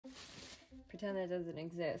pretend it doesn't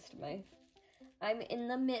exist. I'm in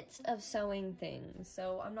the midst of sewing things,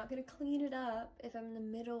 so I'm not gonna clean it up if I'm in the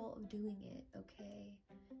middle of doing it, okay?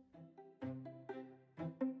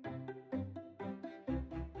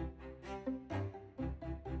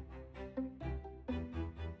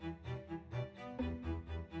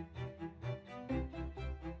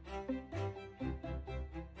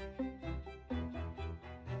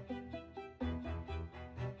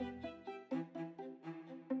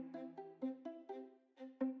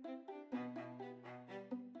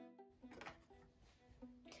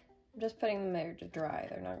 I'm just putting them there to dry.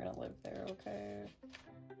 They're not gonna live there, okay?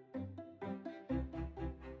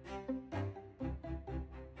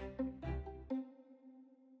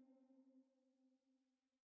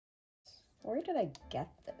 Where did I get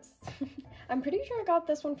this? I'm pretty sure I got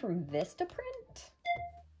this one from Vistaprint.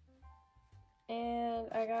 And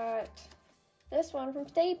I got this one from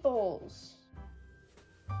Staples.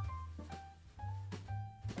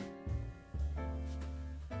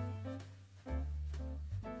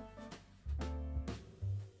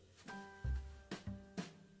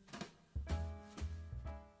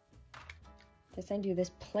 They send you this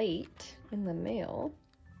plate in the mail.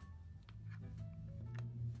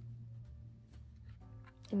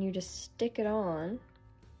 And you just stick it on.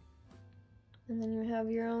 And then you have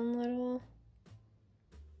your own little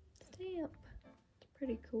stamp. It's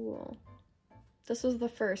pretty cool. This was the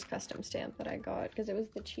first custom stamp that I got because it was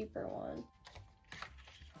the cheaper one.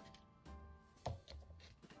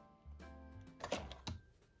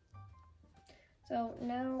 So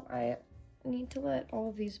now I need to let all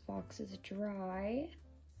of these boxes dry.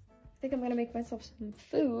 I think I'm gonna make myself some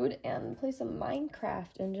food and play some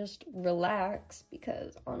Minecraft and just relax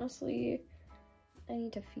because honestly, I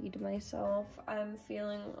need to feed myself. I'm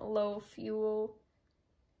feeling low fuel.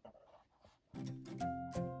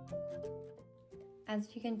 As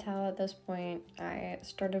you can tell at this point, I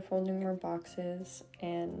started folding more boxes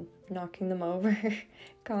and knocking them over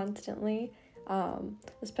constantly.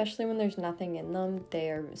 Especially when there's nothing in them. They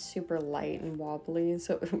are super light and wobbly,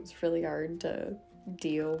 so it was really hard to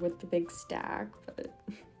deal with the big stack, but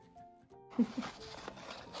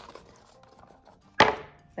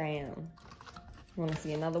bam. Want to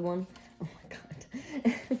see another one? Oh my god.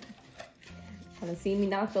 Want to see me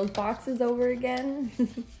knock those boxes over again?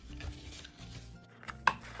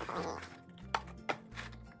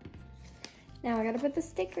 Now I gotta put the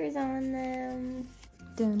stickers on them.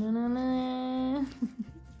 Da-na-na-na.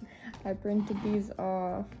 I printed these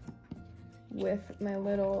off with my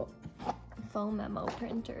little foam memo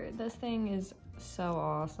printer. This thing is so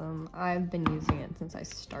awesome. I've been using it since I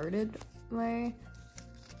started my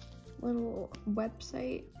little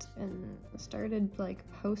website and started like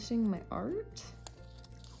posting my art.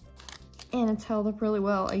 And it's held up really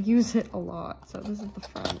well. I use it a lot. So this is the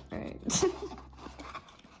front, right?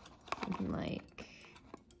 And like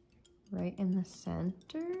right in the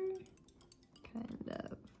center, kind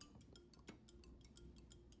of.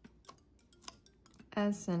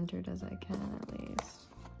 As centered as I can, at least.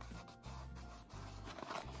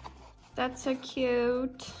 That's so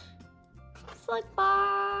cute. Slug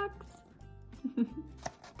box.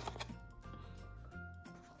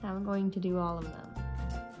 I'm going to do all of them.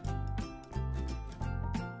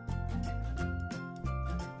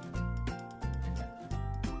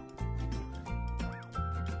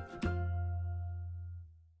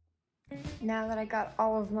 Now that I got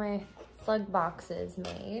all of my slug boxes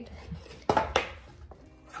made,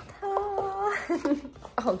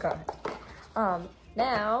 oh god.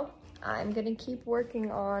 Now I'm gonna keep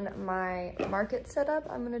working on my market setup.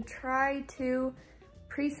 I'm gonna try to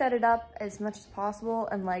preset it up as much as possible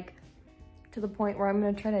and like to the point where I'm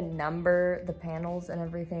gonna try to number the panels and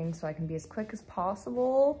everything so I can be as quick as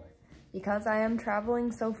possible. Because I am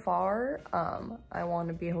traveling so far, I want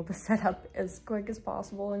to be able to set up as quick as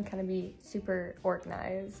possible and kind of be super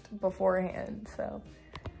organized beforehand. So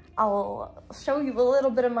I'll show you a little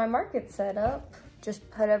bit of my market setup.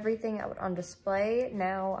 Just put everything out on display.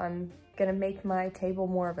 Now I'm gonna make my table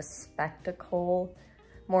more of a spectacle,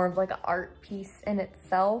 more of like an art piece in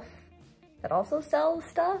itself that also sells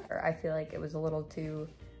stuff. I feel like it was a little too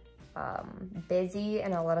busy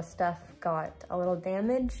and a lot of stuff got a little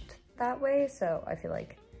damaged that way, so I feel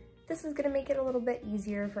like this is gonna make it a little bit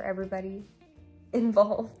easier for everybody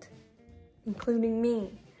involved, including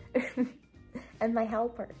me and my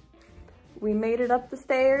helper. We made it up the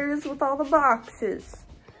stairs with all the boxes.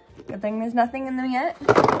 Good thing there's nothing in them yet,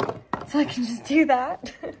 so I can just do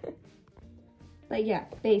that. But yeah,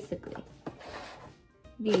 basically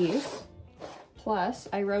these, plus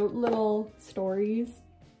I wrote little stories.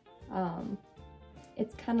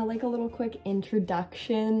 It's kind of like a little quick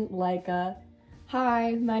introduction, like a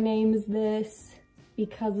Hi, my name is this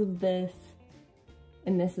because of this,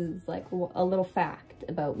 and this is like a little fact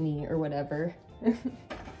about me or whatever.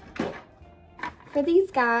 For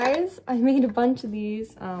these guys, I made a bunch of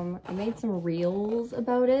these. I made some reels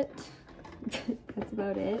about it. That's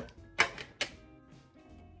about it.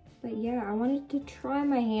 But yeah, I wanted to try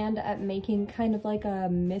my hand at making kind of like a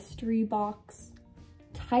mystery box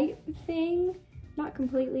type thing. Not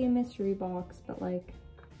completely a mystery box, but like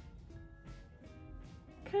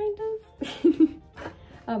kind of.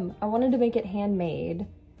 I wanted to make it handmade.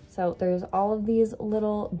 So there's all of these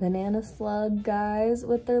little banana slug guys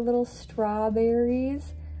with their little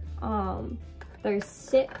strawberries. There's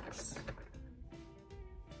 6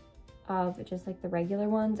 of just like the regular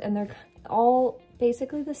ones, and they're all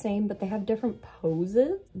basically the same, but they have different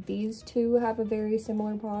poses. These 2 have a very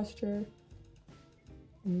similar posture.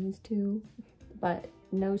 And these 2, but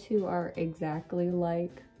no 2 are exactly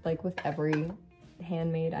like with every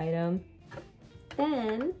handmade item.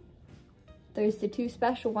 Then there's the 2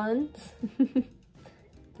 special ones.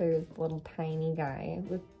 There's the little tiny guy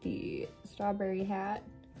with the strawberry hat,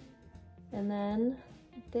 and then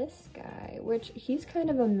this guy, which he's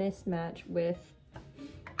kind of a mismatch with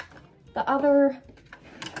the other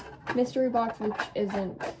mystery box, which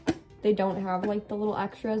isn't, they don't have like the little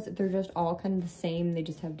extras. They're just all kind of the same. They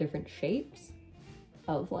just have different shapes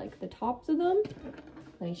of like the tops of them.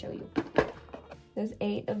 Let me show you. There's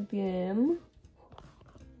 8 of them.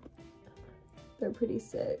 They're pretty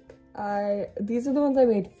sick. These are the ones I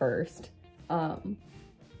made first. They're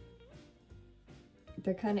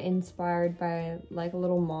kind of inspired by like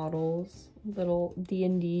little models, little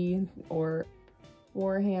D&D or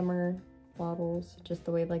Warhammer models, just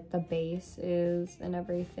the way like the base is and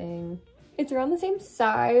everything. It's around the same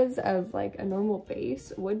size as like a normal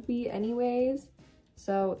base would be anyways.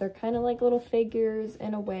 So they're kind of like little figures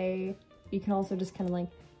in a way. You can also just kind of like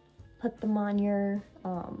put them on your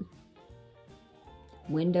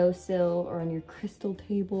windowsill or on your crystal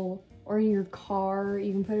table or in your car.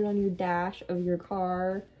 You can put it on your dash of your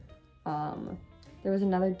car. There was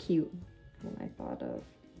another cute one I thought of.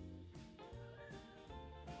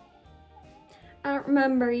 I don't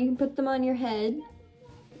remember. You can put them on your head.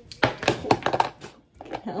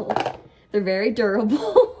 Hell, they're very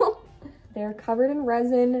durable. They're covered in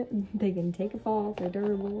resin. They can take a fall. They're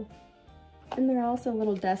durable. And they're also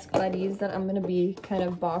little desk buddies that I'm gonna be kind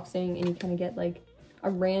of boxing, and you kind of get like a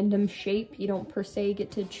random shape. You don't per se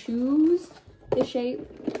get to choose the shape,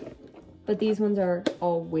 but these ones are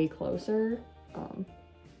all way closer.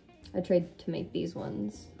 I tried to make these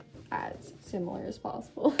ones as similar as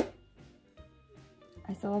possible.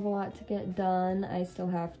 I still have a lot to get done. I still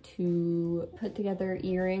have to put together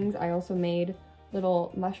earrings. I also made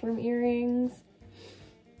little mushroom earrings,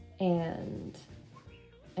 and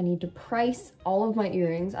I need to price all of my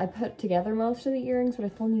earrings. I put together most of the earrings, but I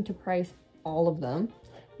still need to price all of them.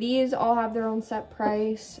 These all have their own set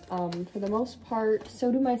price for the most part.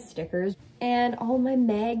 So do my stickers. And all my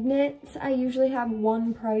magnets, I usually have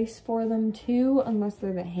one price for them too, unless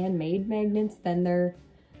they're the handmade magnets, then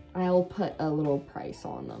I'll put a little price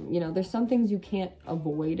on them. You know, there's some things you can't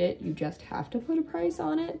avoid it, you just have to put a price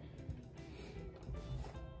on it.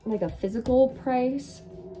 Like a physical price,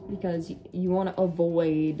 because you want to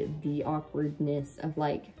avoid the awkwardness of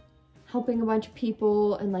like helping a bunch of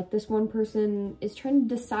people, and like this one person is trying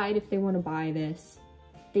to decide if they want to buy this.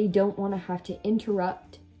 They don't want to have to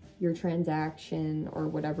interrupt your transaction or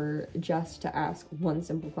whatever just to ask one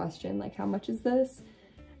simple question, like how much is this?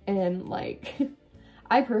 And like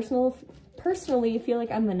I personally feel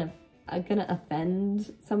like I'm gonna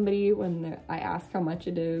offend somebody when I ask how much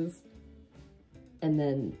it is, and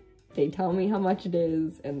then they tell me how much it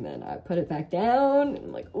is, and then I put it back down, and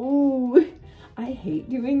I'm like, ooh, I hate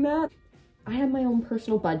doing that. I have my own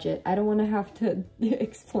personal budget. I don't want to have to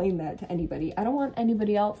explain that to anybody. I don't want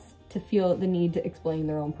anybody else to feel the need to explain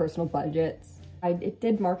their own personal budgets. I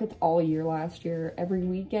did markets all year last year, every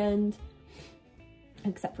weekend,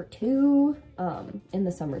 except for 2 in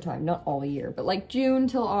the summertime, not all year, but like June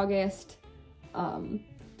till August,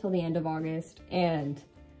 till the end of August. And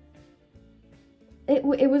it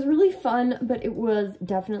was really fun, but it was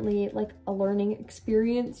definitely like a learning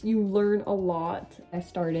experience. You learn a lot. I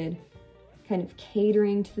started kind of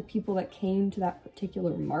catering to the people that came to that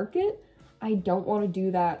particular market. I don't want to do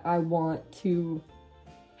that. I want to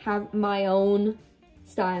have my own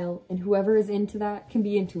style, and whoever is into that can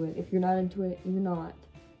be into it. If you're not into it, you're not.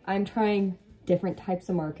 I'm trying different types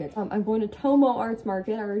of markets. I'm going to Tomo Arts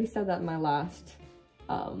Market. I already said that in my last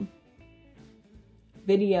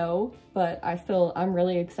video, but I'm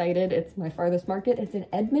really excited. It's my farthest market. It's in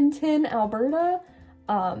Edmonton, Alberta.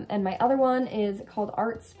 And my other one is called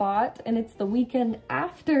Artspot, and it's the weekend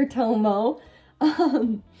after Tomo.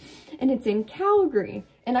 And it's in Calgary,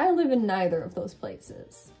 and I live in neither of those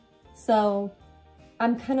places. So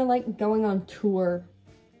I'm kind of like going on tour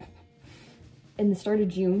in the start of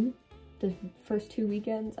June, the first 2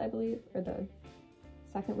 weekends, I believe, or the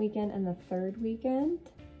second weekend and the third weekend.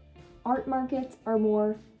 Art markets are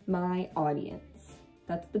more my audience.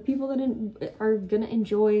 That's the people that are gonna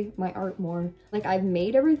enjoy my art more. Like, I've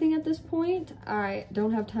made everything at this point. I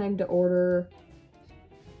don't have time to order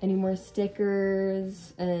any more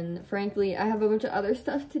stickers, and frankly, I have a bunch of other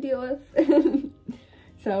stuff to deal with.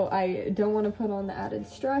 So I don't want to put on the added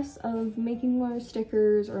stress of making more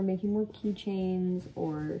stickers or making more keychains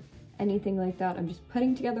or anything like that. I'm just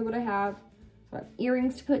putting together what I have. So I have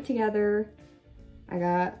earrings to put together. I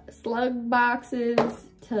got slug boxes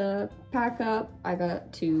to pack up. I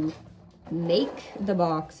got to make the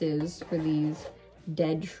boxes for these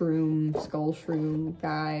dead shroom, skull shroom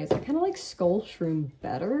guys. I kind of like skull shroom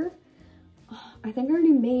better. I think I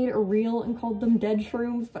already made a reel and called them dead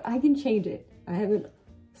shrooms, but I can change it. I haven't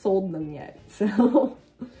sold them yet, so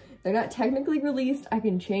they're not technically released. I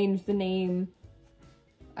can change the name,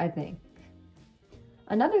 I think.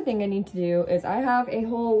 Another thing I need to do is I have a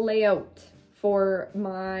whole layout for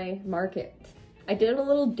my market. I did a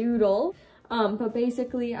little doodle, but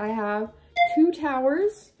basically I have 2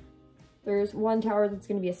 towers. There's one tower that's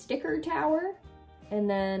going to be a sticker tower, and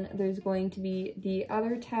then there's going to be the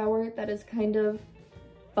other tower that is kind of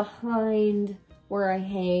behind where I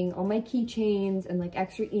hang all my keychains and like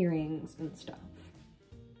extra earrings and stuff.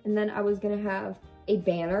 And then I was gonna have a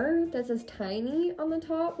banner that says tiny on the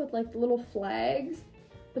top with like the little flags,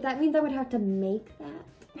 but that means I would have to make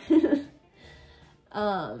that.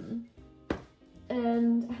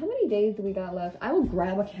 And how many days do we got left? I will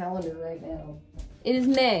grab a calendar right now. It is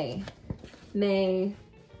May 7th?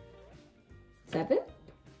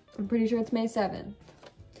 I'm pretty sure it's May 7th.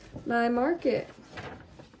 My market's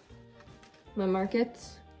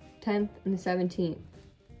 10th and the 17th.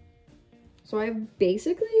 So I have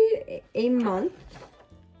basically a month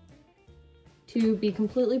to be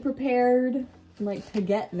completely prepared, like to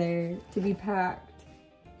get there, to be packed,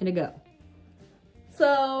 and to go.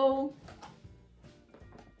 So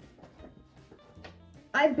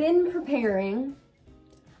I've been preparing.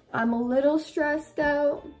 I'm a little stressed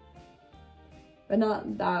out, but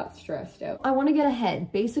not that stressed out. I want to get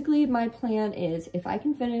ahead. Basically, my plan is if I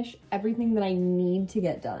can finish everything that I need to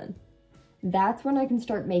get done, that's when I can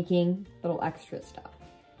start making little extra stuff.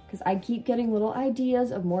 Because I keep getting little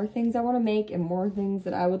ideas of more things I want to make and more things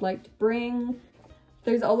that I would like to bring.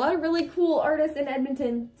 There's a lot of really cool artists in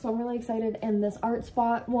Edmonton, so I'm really excited. And this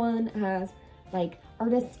Artspot one has like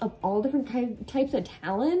artists of all different types of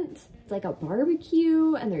talent. It's like a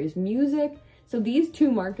barbecue and there's music. So these 2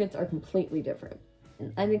 markets are completely different.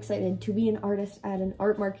 And I'm excited to be an artist at an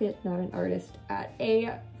art market, not an artist at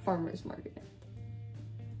a farmer's market.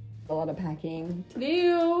 A lot of packing to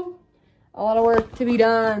do. A lot of work to be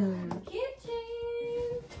done. Kitchen.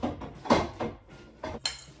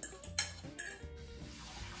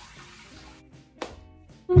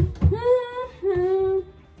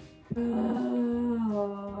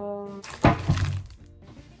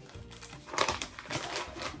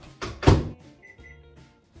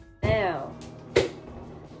 Now, do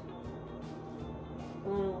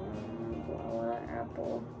I want an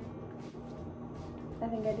apple? I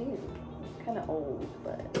think I do. Kind of old,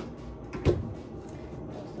 but that's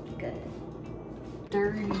looks good.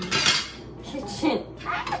 Dirty kitchen.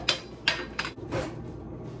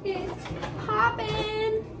 It's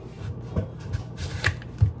popping.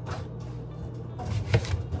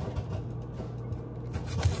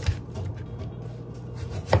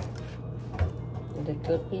 And a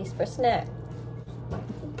good piece for snack.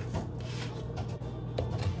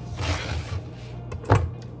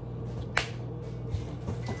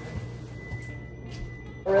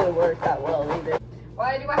 Really work that well either.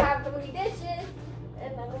 Why do I have so many dishes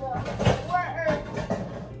and I don't want to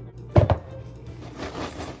work?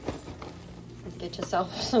 Get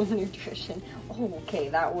yourself some nutrition. Oh, okay,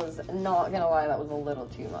 that was not gonna lie, that was a little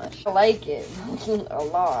too much. I like it a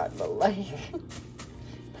lot, but like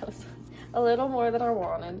that was a little more than I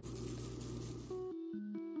wanted.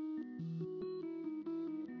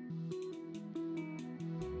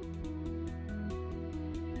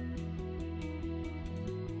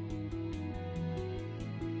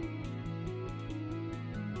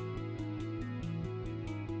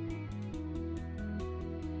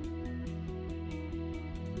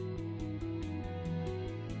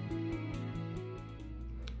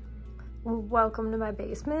 Welcome to my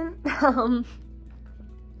basement.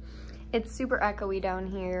 It's super echoey down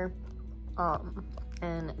here,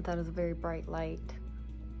 and that is a very bright light.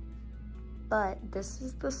 But this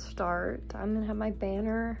is the start. I'm gonna have my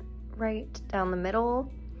banner right down the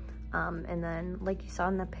middle, and then like you saw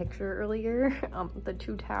in the picture earlier, the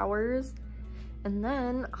two towers. And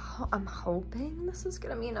then I'm hoping this is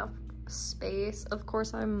gonna be enough space. Of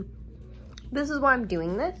course, this is why I'm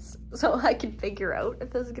doing this, so I can figure out if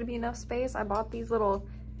this is gonna be enough space. I bought these little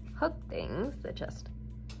hook things that just,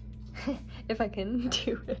 if I can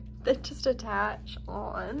do it, that just attach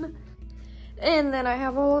on. And then I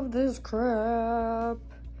have all of this crap.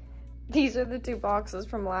 These are the two boxes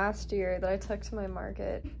from last year that I took to my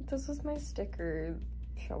market. This is my sticker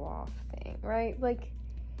show off thing, right? Like,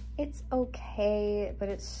 it's okay, but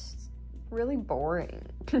it's really boring.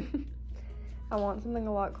 I want something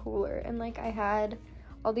a lot cooler. And like, I had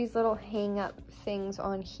all these little hang up things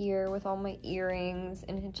on here with all my earrings,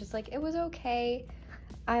 and it just like, it was okay.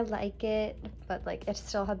 I like it, but like, it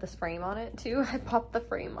still had this frame on it too. I popped the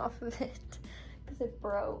frame off of it because it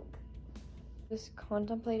broke. Just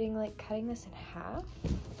contemplating like cutting this in half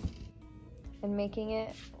and making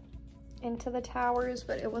it into the towers,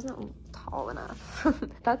 but it wasn't tall enough.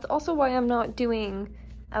 That's also why I'm not doing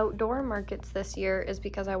outdoor markets this year, is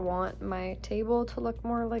because I want my table to look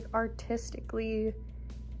more like artistically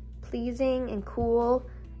pleasing and cool,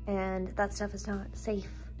 and that stuff is not safe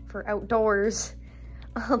for outdoors.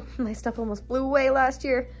 My stuff almost blew away last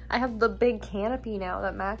year. I have the big canopy now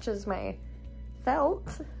that matches my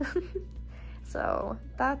felt. So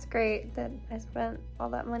that's great that I spent all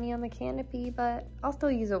that money on the canopy, but I'll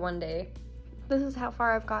still use it one day. This is how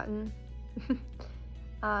far I've gotten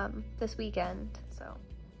this weekend, so.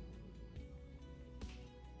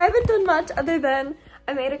 I haven't done much other than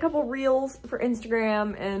I made a couple reels for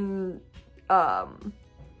Instagram and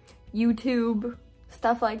YouTube,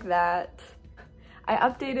 stuff like that. I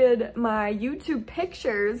updated my YouTube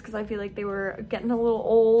pictures because I feel like they were getting a little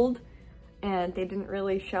old and they didn't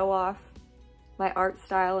really show off my art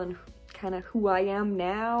style and kind of who I am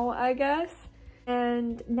now, I guess.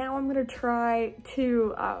 And now I'm gonna try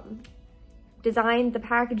to design the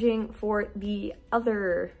packaging for the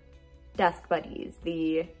other desk buddies.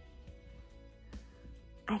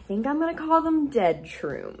 I think I'm gonna call them dead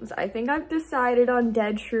shrooms. I think I've decided on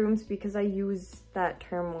dead shrooms because I use that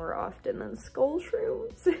term more often than skull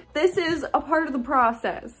shrooms. This is a part of the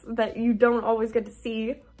process that you don't always get to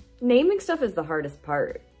see. Naming stuff is the hardest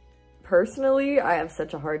part. Personally, I have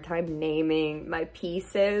such a hard time naming my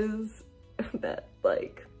pieces that,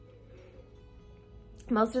 like,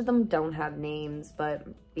 most of them don't have names, but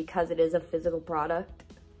because it is a physical product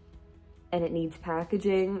and it needs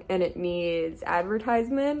packaging and it needs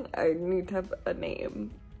advertisement, I need to have a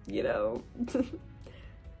name, you know?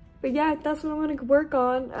 But yeah, that's what I'm gonna work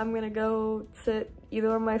on. I'm gonna go sit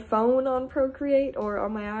either on my phone on Procreate or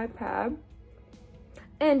on my iPad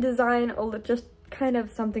and design just kind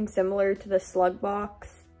of something similar to the Slugbox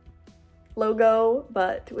logo,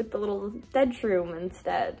 but with the little dead shroom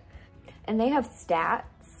instead. And they have stats.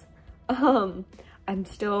 I'm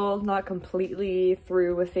still not completely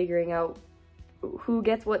through with figuring out who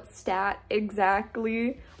gets what stat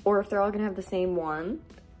exactly, or if they're all gonna have the same one.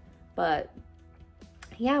 But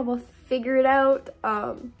yeah, we'll figure it out.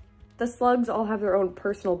 The slugs all have their own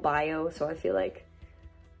personal bio, so I feel like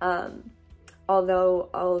although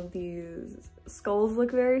all of these skulls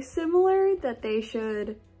look very similar, that they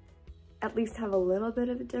should at least have a little bit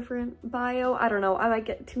of a different bio. I don't know, I might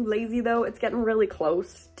get too lazy though. It's getting really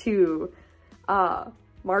close to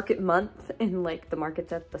market month, and like the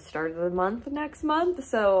market's at the start of the month next month,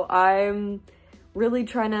 so I'm really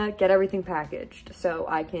trying to get everything packaged so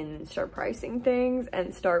I can start pricing things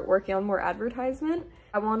and start working on more advertisement.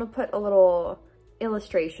 I want to put a little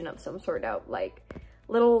illustration of some sort out, like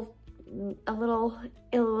a little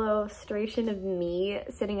illustration of me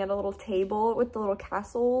sitting at a little table with the little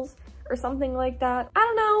castles or something like that. I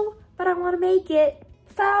don't know, but I want to make it,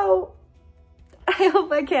 so I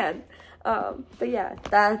hope I can. But yeah,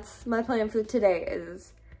 that's my plan for today,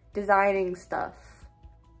 is designing stuff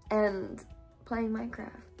and playing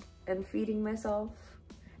Minecraft and feeding myself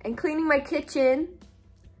and cleaning my kitchen.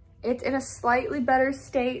 It's in a slightly better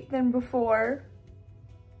state than before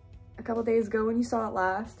a couple days ago when you saw it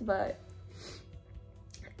last, but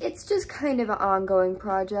it's just kind of an ongoing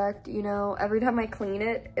project, you know? Every time I clean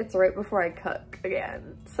it, it's right before I cook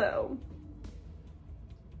again, so.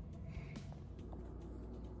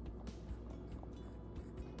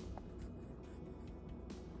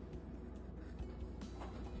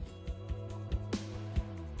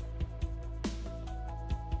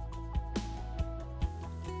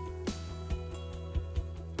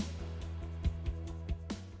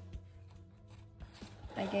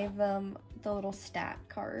 I gave them the little stat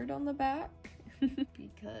card on the back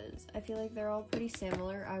because I feel like they're all pretty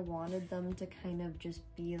similar. I wanted them to kind of just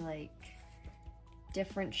be like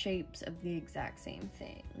different shapes of the exact same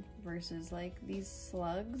thing versus like these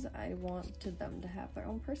slugs. I wanted them to have their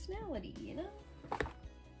own personality, you know?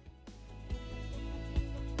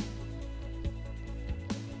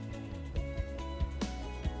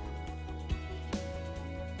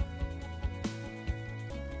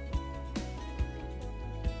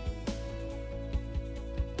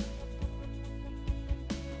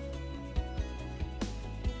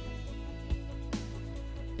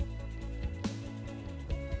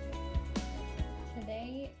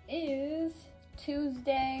 Is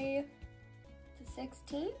Tuesday the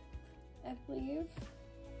 16th, I believe.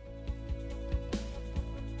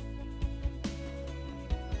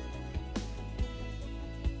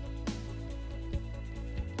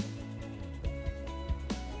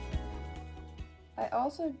 I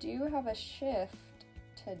also do have a shift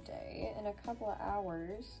today in a couple of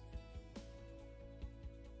hours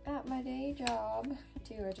at my day job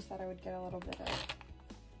too. I just thought I would get a little bit of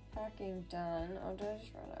packing done. Oh, did I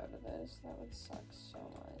just run out of this? That would suck so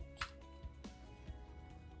much.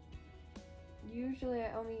 Usually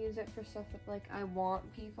I only use it for stuff that like I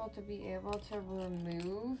want people to be able to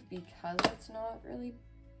remove because it's not really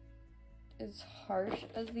as harsh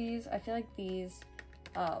as these. I feel like these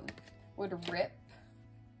would rip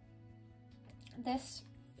this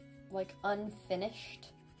like unfinished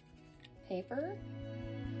paper.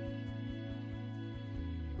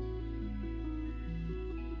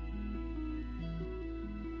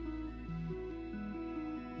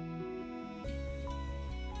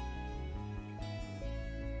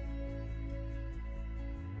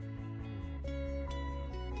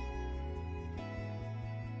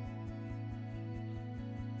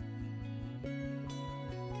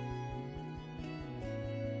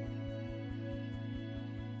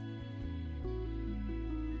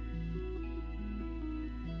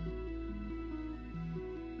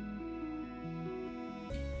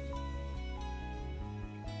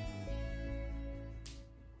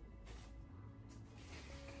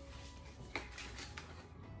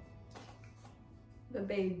 The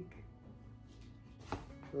big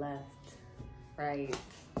left, right.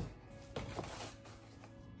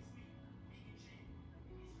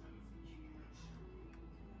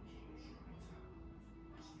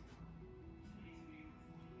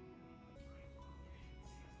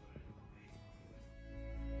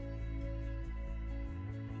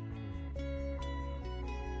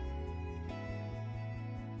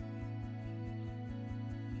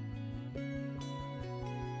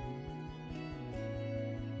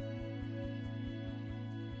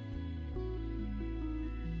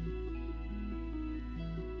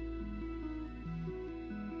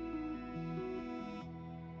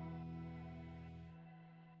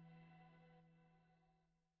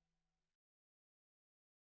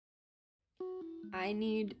 I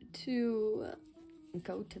need to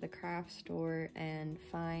go to the craft store and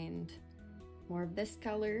find more of this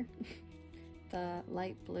color, the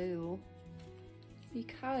light blue,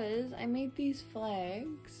 because I made these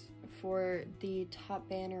flags for the top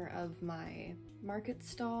banner of my market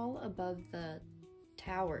stall above the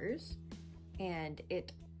towers, and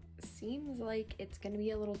it seems like it's gonna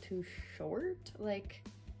be a little too short. Like,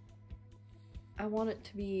 I want it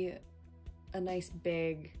to be a nice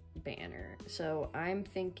big banner, so I'm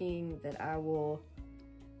thinking that I will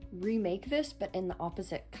remake this but in the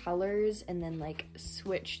opposite colors and then like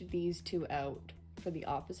switch these two out for the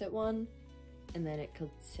opposite one, and then it could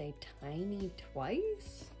say tiny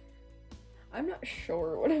twice. I'm not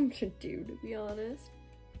sure what I'm gonna do, to be honest.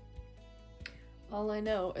 All I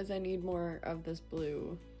know is I need more of this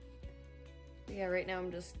blue. But yeah, right now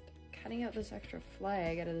I'm just cutting out this extra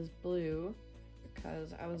flag out of this blue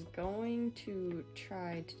because I was going to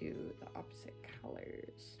try to do the opposite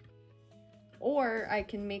colors. Or I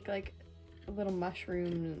can make like a little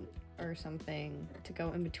mushroom or something to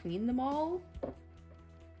go in between them all.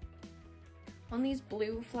 On these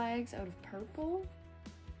blue flags out of purple.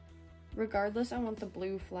 Regardless, I want the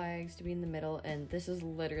blue flags to be in the middle, and this is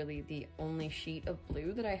literally the only sheet of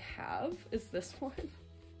blue that I have, is this one.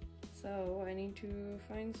 So I need to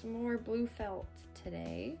find some more blue felt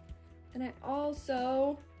today. And I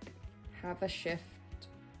also have a shift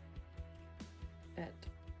at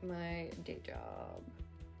my day job.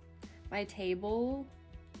 My table,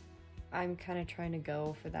 I'm kind of trying to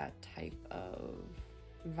go for that type of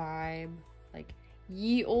vibe, like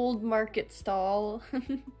ye old market stall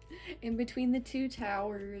in between the two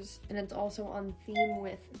towers. And it's also on theme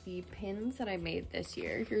with the pins that I made this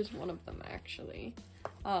year. Here's one of them actually.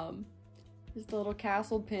 There's the little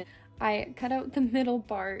castle pin. I cut out the middle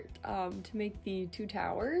part to make the 2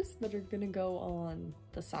 towers that are gonna go on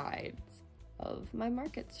the sides of my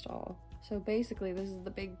market stall. So basically this is the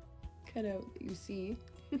big cutout that you see,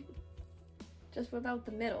 just without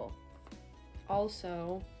the middle.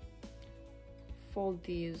 Also, fold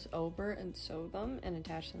these over and sew them and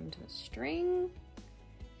attach them to the string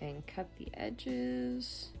and cut the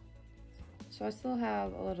edges. So I still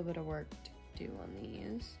have a little bit of work to do on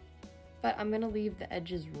these, but I'm gonna leave the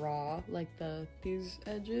edges raw, like these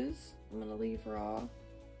edges I'm gonna leave raw.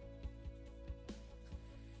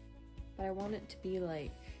 But I want it to be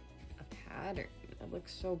like a pattern. It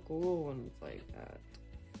looks so cool when it's like that.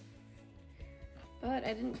 But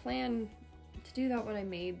I didn't plan to do that when I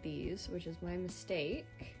made these, which is my mistake.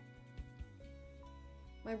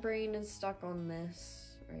 My brain is stuck on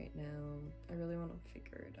this right now. I really want to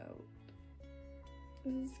figure it out.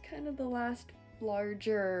 This is kind of the last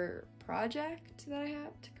larger project that I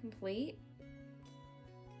have to complete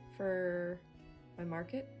for my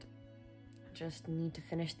market. Just need to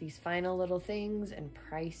finish these final little things and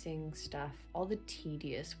pricing stuff, all the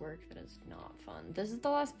tedious work that is not fun. This is the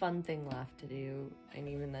last fun thing left to do, and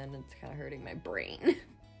even then it's kind of hurting my brain.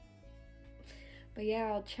 But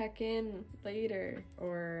yeah, I'll check in later,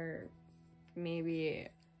 or maybe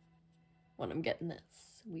when I'm getting this,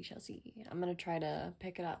 we shall see. I'm gonna try to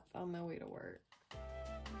pick it up on my way to work.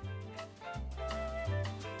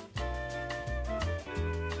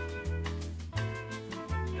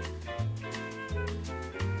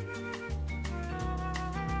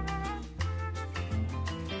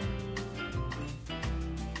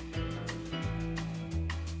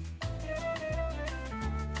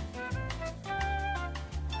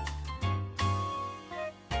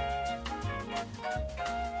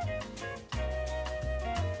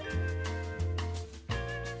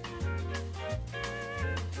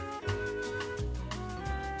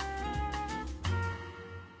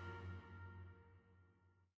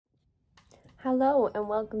 Hello and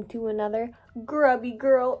welcome to another Grubby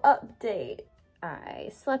Girl update. I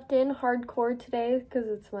slept in hardcore today because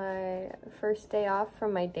it's my first day off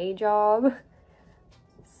from my day job.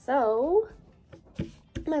 So,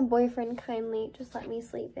 my boyfriend kindly just let me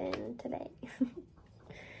sleep in today.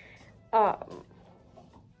 But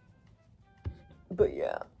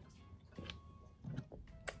yeah.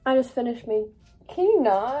 I just finished can you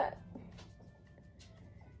not?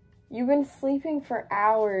 You've been sleeping for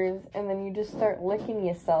hours and then you just start licking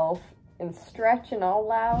yourself and stretching all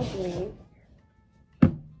loudly.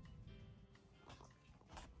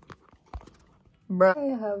 Bruh.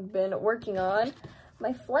 I have been working on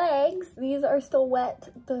my flags. These are still wet,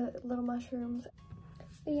 the little mushrooms.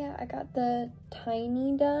 But yeah, I got the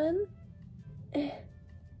tiny done. Tiny.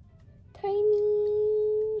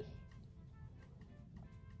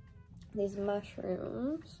 These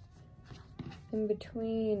mushrooms in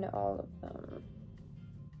between all of them.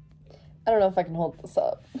 I don't know if I can hold this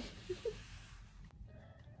up.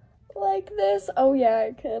 Like this. Oh yeah,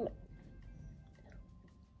 I can.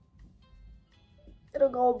 It'll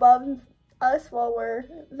go above us while we're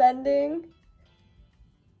vending.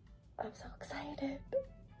 I'm so excited.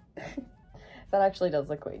 That actually does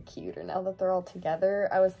look way cuter now that they're all together.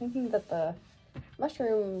 I was thinking that the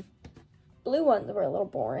mushroom blue ones were a little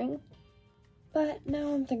boring. But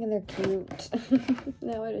now I'm thinking they're cute.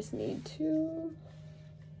 Now I just need to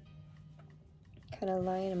kind of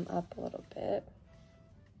line them up a little bit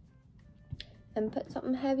and put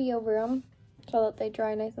something heavy over them so that they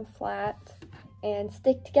dry nice and flat and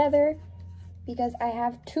stick together, because I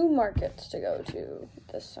have 2 markets to go to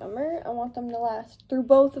this summer. I want them to last through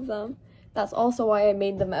both of them. That's also why I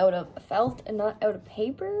made them out of felt and not out of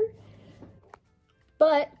paper.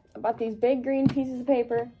 But I bought these big green pieces of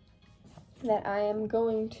paper that I am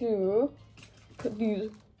going to put these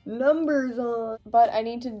numbers on. But I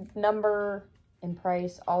need to number and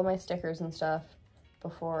price all my stickers and stuff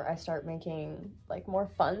before I start making like more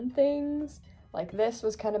fun things. Like this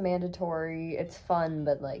was kind of mandatory. It's fun,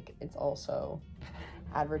 but like it's also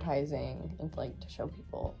advertising and like to show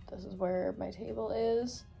people this is where my table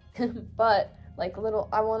is. But like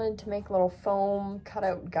I wanted to make little foam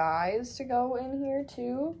cutout guys to go in here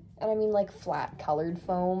too. And I mean like flat colored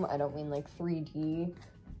foam. I don't mean like 3D.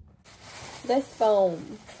 This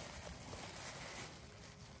foam.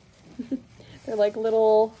 They're like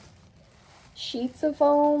little sheets of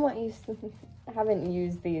foam. I haven't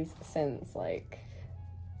used these since like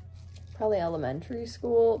probably elementary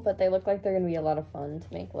school, but they look like they're gonna be a lot of fun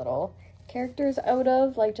to make little characters out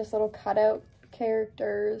of, like just little cutout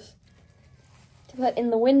characters to put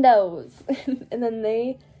in the windows. And then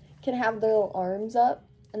they can have their little arms up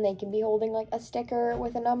and they can be holding like a sticker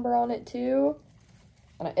with a number on it too.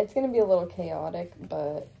 And it's gonna be a little chaotic,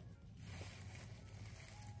 but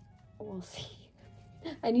we'll see.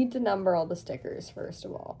 I need to number all the stickers first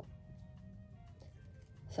of all.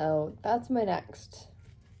 So that is my next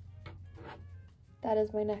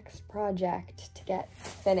project to get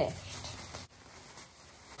finished.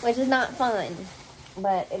 Which is not fun,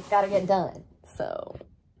 but it's gotta get done. So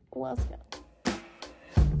let's go.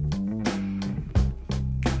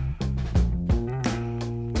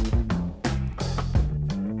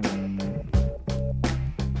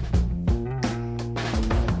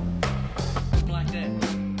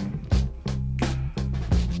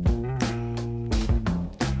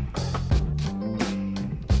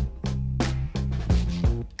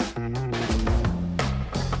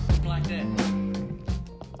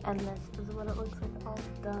 And this is what it looks like all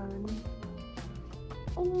done.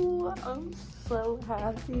 Oh, I'm so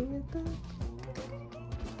happy with this.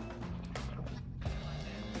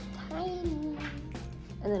 Tiny.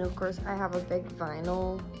 And then of course I have a big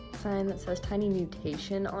vinyl sign that says Tiny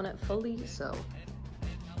Mutation on it fully, so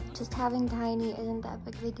just having Tiny isn't that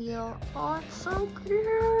big of a deal. Oh, it's so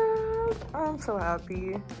cute. I'm so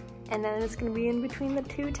happy. And then it's gonna be in between the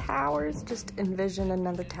two towers. Just envision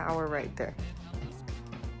another tower right there.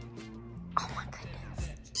 Oh my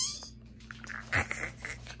goodness.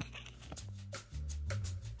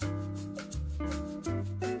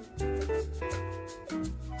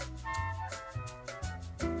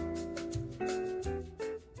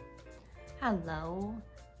 Hello.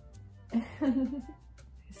 I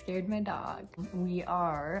scared my dog. We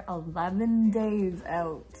are 11 days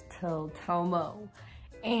out till Tomo,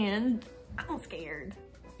 and I'm scared.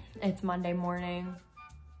 It's Monday morning.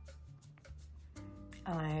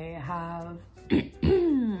 I have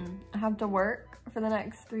to work for the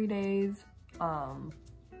next 3 days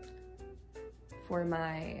for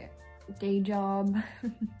my day job.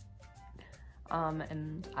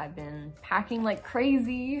 And I've been packing like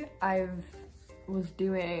crazy. I was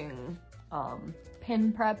doing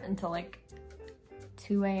pin prep until like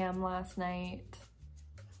 2 a.m. last night.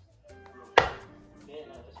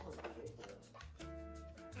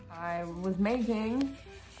 I was making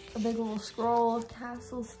a big little scroll of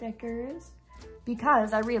tassel stickers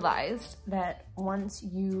because I realized that once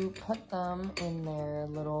you put them in their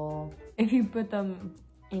little, if you put them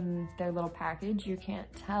in their little package, you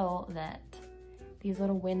can't tell that these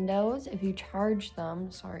little windows, if you charge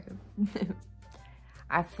them, sorry,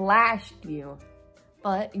 I flashed you,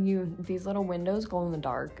 but these little windows glow in the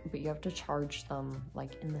dark, but you have to charge them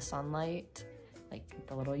like in the sunlight, like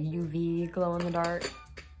the little UV glow in the dark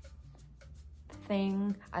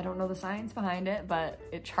thing. I don't know the science behind it, but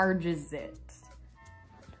it charges it.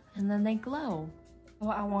 And then they glow.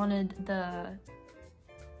 Well, I wanted the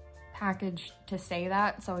package to say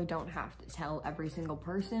that so I don't have to tell every single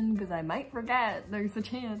person because I might forget. There's a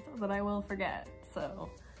chance that I will forget. So,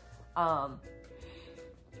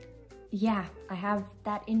 yeah, I have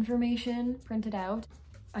that information printed out.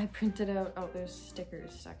 I printed out, oh, there's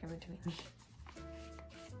stickers stuck in between.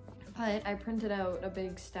 But I printed out a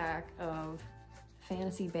big stack of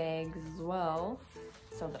fantasy bags as well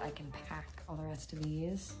so that I can pack all the rest of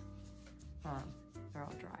these. They're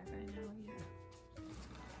all dry right now, yeah.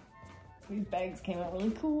 These bags came out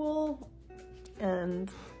really cool. And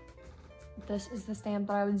this is the stamp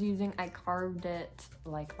that I was using. I carved it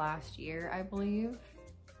like last year, I believe.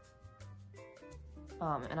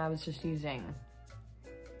 And I was just using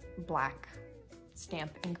black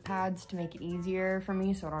stamp ink pads to make it easier for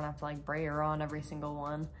me so I don't have to like brayer on every single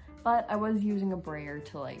one. But I was using a brayer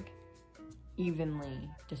to like evenly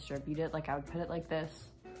distribute it. Like I would put it like this.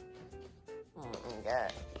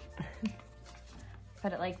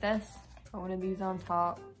 Put it like this, put one of these on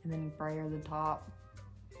top, and then you brayer the top,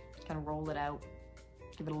 kind of roll it out,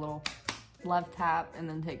 give it a little left tap, and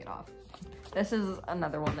then take it off. This is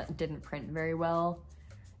another one that didn't print very well.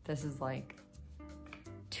 This is like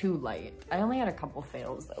too light. I only had a couple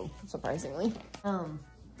fails though, surprisingly. I'm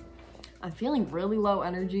feeling really low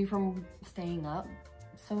energy from staying up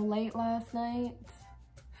so late last night.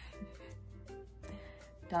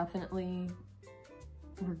 Definitely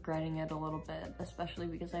regretting it a little bit, especially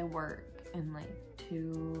because I work in like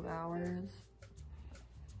 2 hours.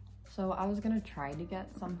 So I was gonna try to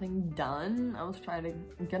get something done. I was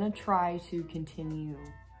gonna try to continue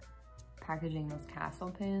packaging those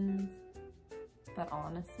tassel pins, but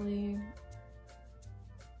honestly,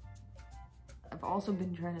 I've also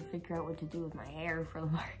been trying to figure out what to do with my hair for the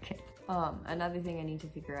market. Another thing I need to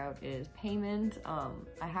figure out is payment.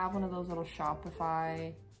 I have one of those little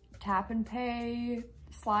Shopify tap and pay,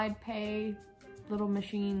 slide pay little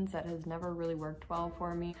machines that has never really worked well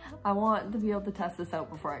for me. I want to be able to test this out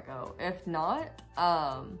before I go. If not,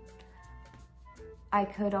 I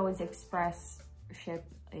could always express ship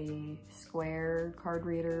a Square card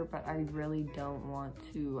reader, but I really don't want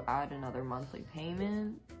to add another monthly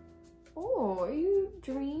payment. Oh, are you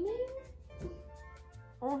dreaming?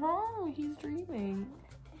 He's dreaming.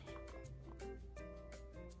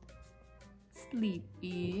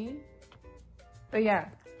 Sleepy. But yeah,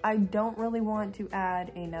 I don't really want to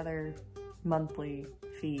add another monthly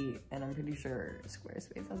fee, and I'm pretty sure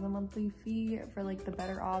Squarespace has a monthly fee for like the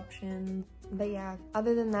better options. But yeah,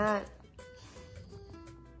 other than that,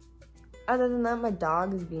 my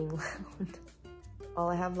dog is being loud. All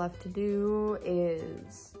I have left to do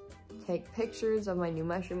is take pictures of my new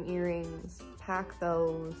mushroom earrings, pack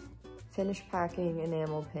those, finish packing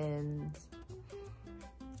enamel pins,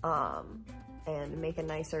 and make a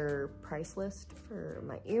nicer price list for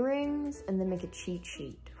my earrings, and then make a cheat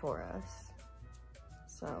sheet for us.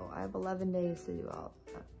 So I have 11 days to do all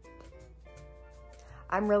of that.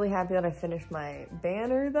 I'm really happy that I finished my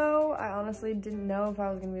banner though. I honestly didn't know if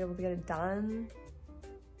I was gonna be able to get it done,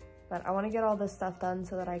 but I want to get all this stuff done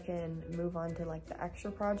so that I can move on to like the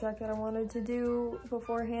extra project that I wanted to do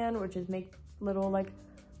beforehand, which is make little like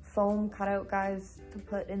foam cutout guys to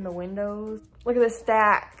put in the windows. Look at this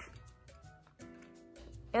stack.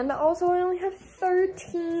 And also I only have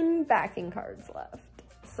 13 backing cards left.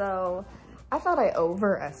 So I thought I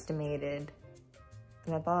overestimated,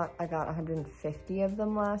 and I thought I got 150 of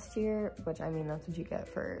them last year, which I mean, that's what you get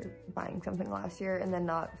for buying something last year and then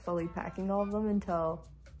not fully packing all of them until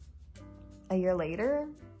a year later.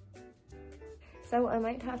 So I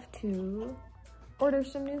might have to order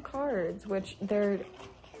some new cards, which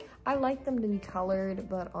I like them to be colored,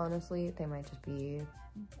 but honestly, they might just be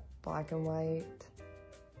black and white.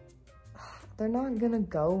 They're not gonna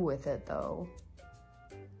go with it though.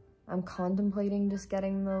 I'm contemplating just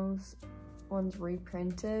getting those ones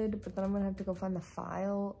reprinted, but then I'm gonna have to go find the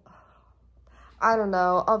file. I don't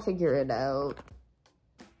know, I'll figure it out.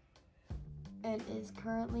 It is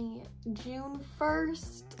currently June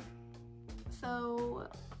 1st, so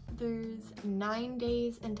there's 9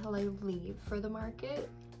 days until I leave for the market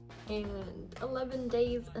and 11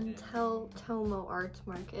 days until Tomo Arts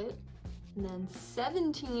Market, and then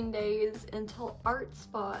 17 days until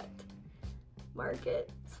Artspot Market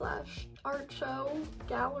 / art show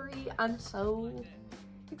gallery. I'm so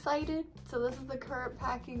excited. So this is the current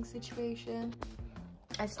packing situation.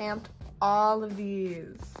 I stamped all of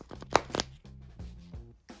these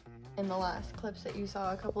in the last clips that you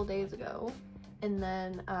saw a couple days ago, and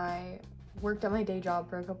then I worked at my day job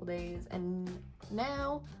for a couple days, and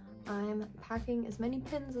now I'm packing as many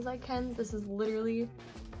pins as I can. This is literally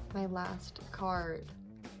my last card.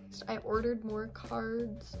 So I ordered more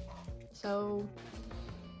cards, so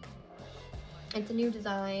it's a new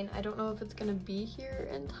design. I don't know if it's gonna be here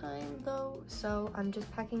in time though, so I'm just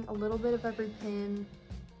packing a little bit of every pin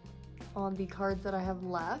on the cards that I have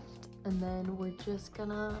left, and then we're just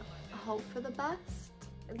gonna hope for the best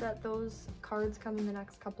that those cards come in the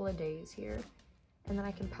next couple of days here, and then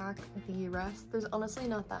I can pack the rest. There's honestly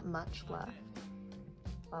not that much left,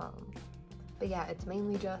 but yeah, it's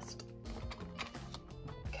mainly just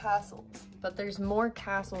castles, but there's more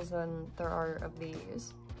castles than there are of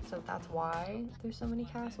these, so that's why there's so many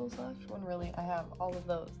castles left, when really I have all of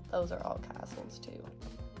those. Those are all castles too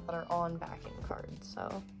that are on backing cards.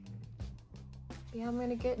 So yeah, I'm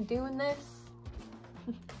gonna get doing this.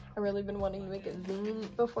 I've really been wanting to make a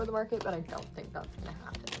zine before the market, but I don't think that's gonna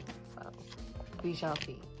happen, so we shall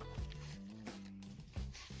see.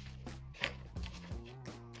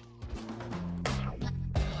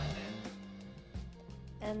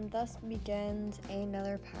 And thus begins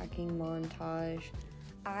another packing montage.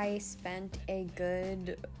 I spent a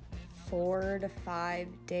good 4 to 5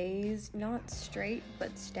 days, not straight,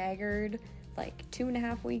 but staggered, like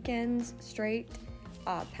 2.5 weekends straight,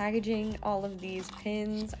 packaging all of these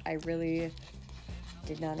pins. I really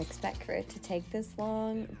did not expect for it to take this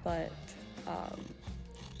long, but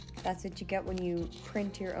that's what you get when you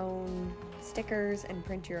print your own stickers and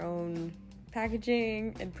print your own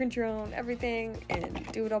packaging and print your own everything and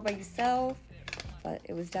do it all by yourself. But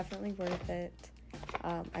it was definitely worth it.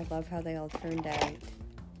 I love how they all turned out,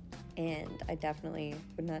 and I definitely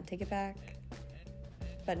would not take it back.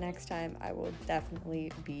 But next time I will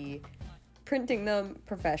definitely be printing them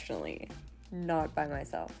professionally, not by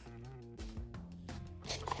myself.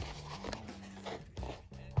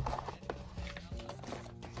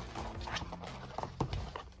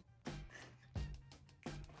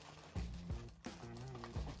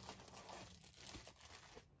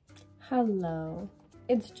 Hello,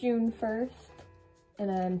 it's June 1st.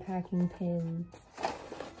 and I'm packing pins.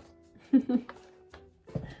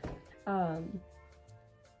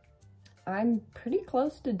 I'm pretty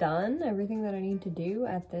close to done everything that I need to do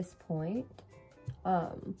at this point.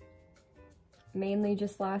 Mainly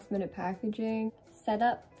just last minute packaging, set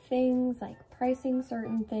up things like pricing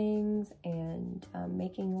certain things, and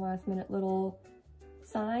making last minute little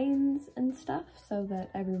signs and stuff so that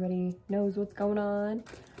everybody knows what's going on.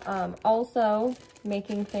 Also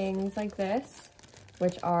making things like this,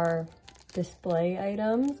 which are display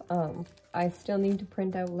items. I still need to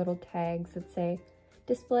print out little tags that say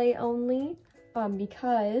display only,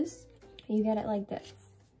 because you get it like this.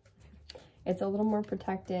 It's a little more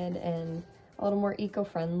protected and a little more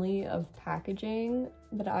eco-friendly of packaging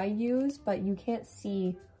that I use, but you can't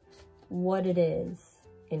see what it is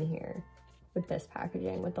in here with this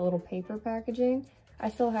packaging, with the little paper packaging. I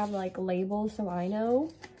still have like labels so I know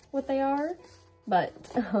what they are, but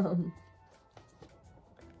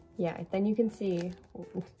yeah, then you can see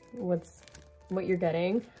what you're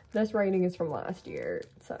getting. This writing is from last year,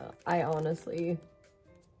 so I honestly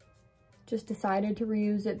just decided to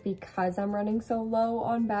reuse it because I'm running so low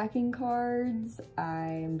on backing cards.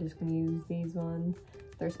 I'm just gonna use these ones.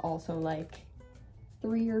 There's also like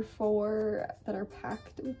 3 or 4 that are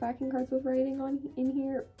packed with backing cards with writing on in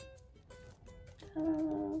here.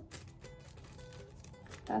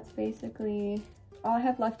 That's basically all I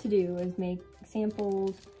have left to do, is make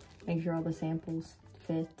samples, make sure all the samples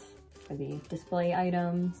fit for the display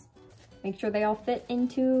items, make sure they all fit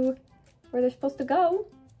into where they're supposed to go,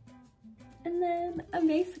 and then I'm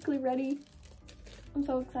basically ready. I'm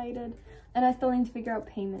so excited. And I still need to figure out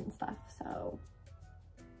payment and stuff, so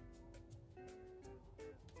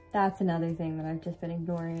that's another thing that I've just been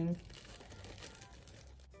ignoring.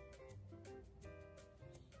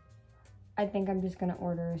 I think I'm just gonna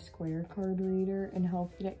order a square card reader and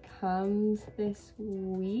hope that it comes this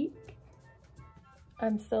week.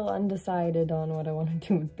 I'm still undecided on what I want to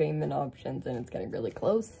do with payment options, and it's getting really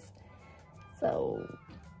close. So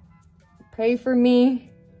pray for me.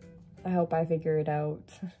 I hope I figure it out.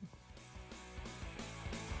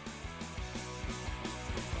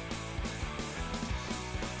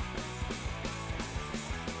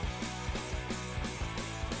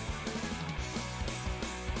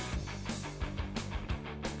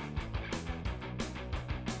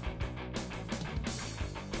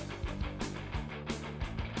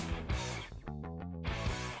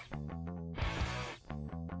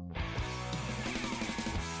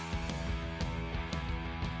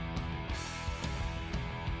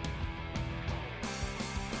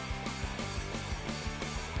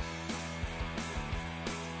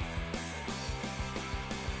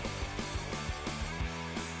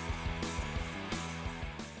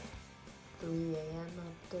 3 a.m.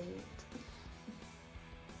 update.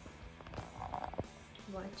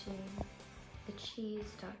 Watching the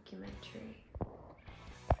cheese documentary. I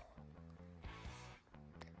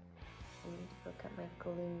need to look at my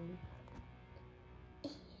glue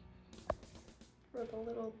for the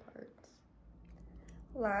little parts.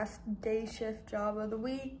 Last day shift job of the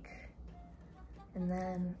week. And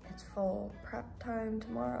then it's full prep time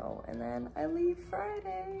tomorrow. And then I leave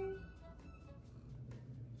Friday.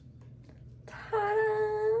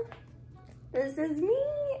 Ta-da! This is me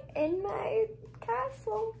in my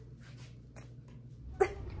castle.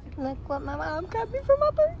 Look what my mom got me for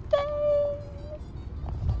my birthday.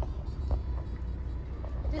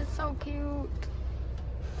 It's so cute.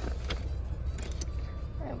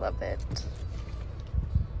 I love it.